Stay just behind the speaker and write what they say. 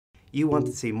You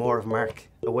wanted to see more of Mark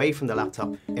away from the laptop,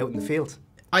 out in the field.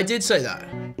 I did say that.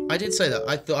 I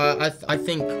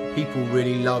think people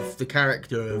really love the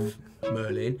character of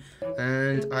Merlin,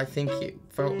 and I think it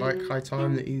felt like high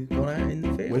time that you got out in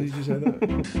the field. When did you say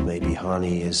that? Maybe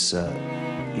Harney is,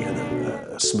 you know,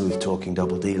 a smooth-talking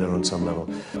double dealer on some level.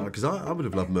 Because I would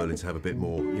have loved Merlin to have a bit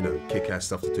more, you know, kick-ass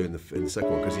stuff to do in the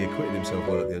second one, because he acquitted himself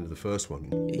well at the end of the first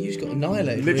one. You just got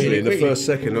annihilated. Literally really in the quickly. first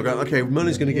second, I go, okay,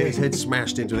 Merlin's going to get his head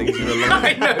smashed into it. He's going to lie.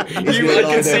 I know. I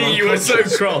can see you were so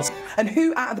cross. And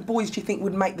who out of the boys do you think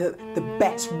would make the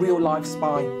best real-life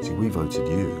spy? See, we voted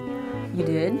you. You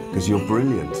did? Because you're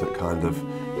brilliant at kind of,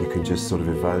 you can just sort of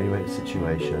evaluate the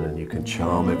situation and you can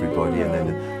charm everybody, and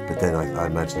then, but then I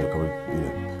imagine you're kind of, you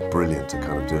know, brilliant at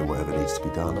kind of doing whatever needs to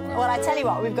be done. Well, I tell you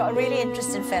what, we've got a really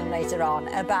interesting film later on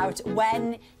about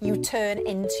when you turn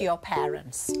into your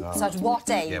parents. Oh. So at what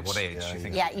age? Yeah, what age?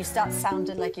 Yeah, you start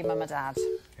sounding like your mum and dad.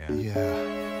 Yeah.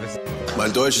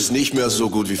 Mein Deutsch ist nicht mehr so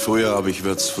gut wie früher, aber ich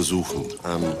werde es versuchen.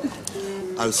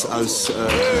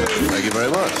 Thank you very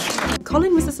much.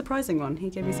 Colin was a surprising one. He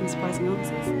gave me some surprising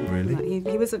answers. Really?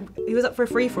 He was up for a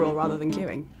free-for-all rather than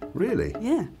queuing. Really?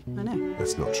 Yeah, I know.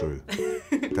 That's not true.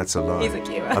 That's a lie. He's a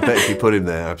queuer. I bet if you put him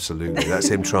there, absolutely. That's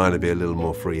him trying to be a little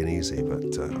more free and easy,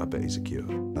 but I bet he's a queuer.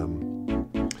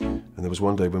 And there was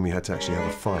one day when we had to actually have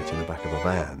a fight in the back of a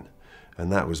van,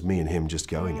 and that was me and him just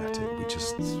going at it. We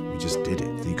just did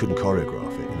it. You couldn't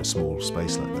choreograph it in a small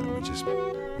space like that. We just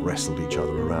wrestled each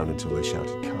other around until they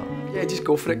shouted cut. Yeah, just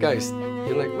go for it, guys.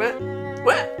 You're like, what?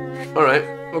 All right,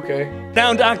 okay.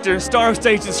 Sound actor, star of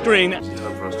stage and screen. It's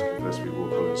time for us to confess we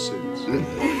walk on in suits.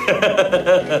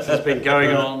 This has been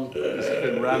going on. This has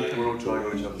been rampant. We're all trying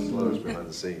on each other's clothes behind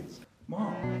the scenes.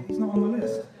 Mark, he's not on the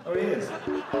list. Oh, he is.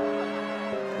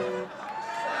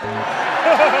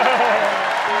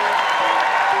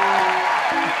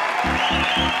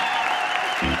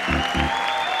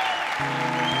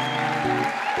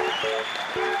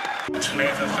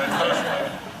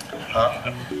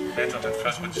 Better than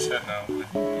first what you said now,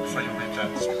 before you read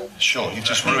that. Sure, you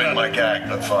just ruined my gag,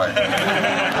 but fine.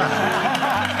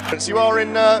 You are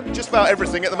in just about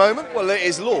everything at the moment. Well, it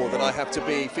is law that I have to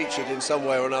be featured in some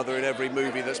way or another in every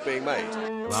movie that's being made.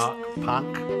 Mark,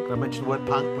 punk. Did I mention the word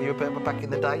punk? Were you a bit of a back in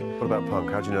the day? What about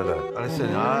punk? How do you know that? Listen,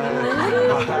 we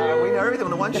know everything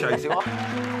on the one show. You see what?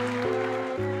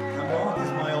 Mark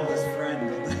is my oldest friend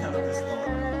out of this lot.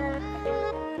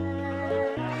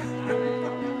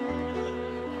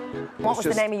 What was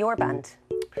the name of your band?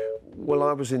 Well,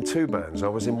 I was in two bands. I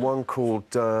was in one called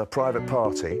Private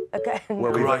Party, Okay.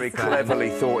 where we very cleverly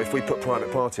thought if we put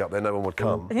Private Party up there, no one would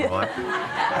come. Right?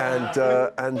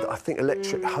 And I think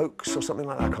Electric Hoax or something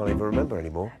like that. I can't even remember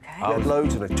anymore. Okay. We had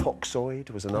loads, and a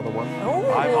Toxoid was another one.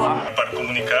 Per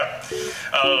comunicar,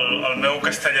 el meu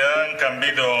castellà, en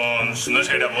canvi, doncs, no és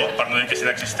gaire bo, per no dir que és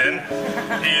inexistent,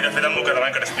 i de fet el meu català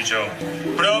encara és pitjor.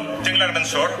 Però tinc la gran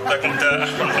sort de comptar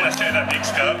amb una sèrie d'amics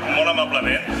que, molt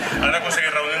amablement, han aconseguit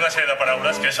reunir una sèrie de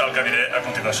paraules que és el que diré a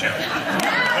continuació.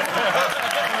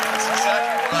 That's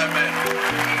exactly what I meant.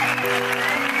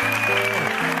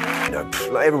 You know,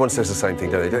 like everyone says the same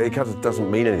thing, don't they? It kind of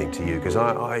doesn't mean anything to you, because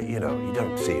you know, you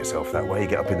don't see yourself that way. You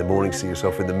get up in the morning, see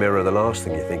yourself in the mirror, the last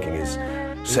thing you're thinking is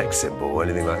sex symbol or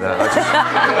anything like that.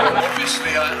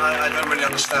 Obviously, I don't really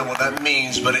understand what that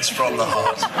means, but it's from the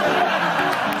heart.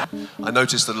 I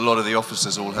noticed that a lot of the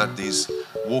officers all had these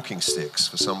walking sticks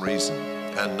for some reason,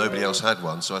 and nobody else had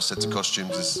one, so I said to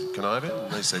costumes, can I have it?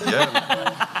 And they said, yeah.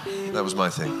 That was my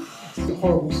thing. He's a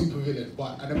horrible supervillain,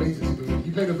 but an amazing supervillain.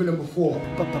 You played a villain before.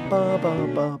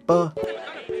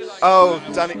 Oh,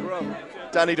 Danny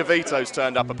DeVito's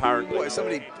turned up apparently. What, is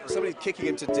somebody kicking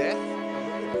him to death?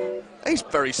 He's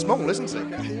very small, isn't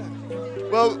he?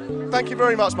 Well, thank you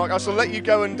very much, Mark. I shall let you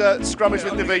go and scrummage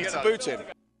with DeVito. Boot him.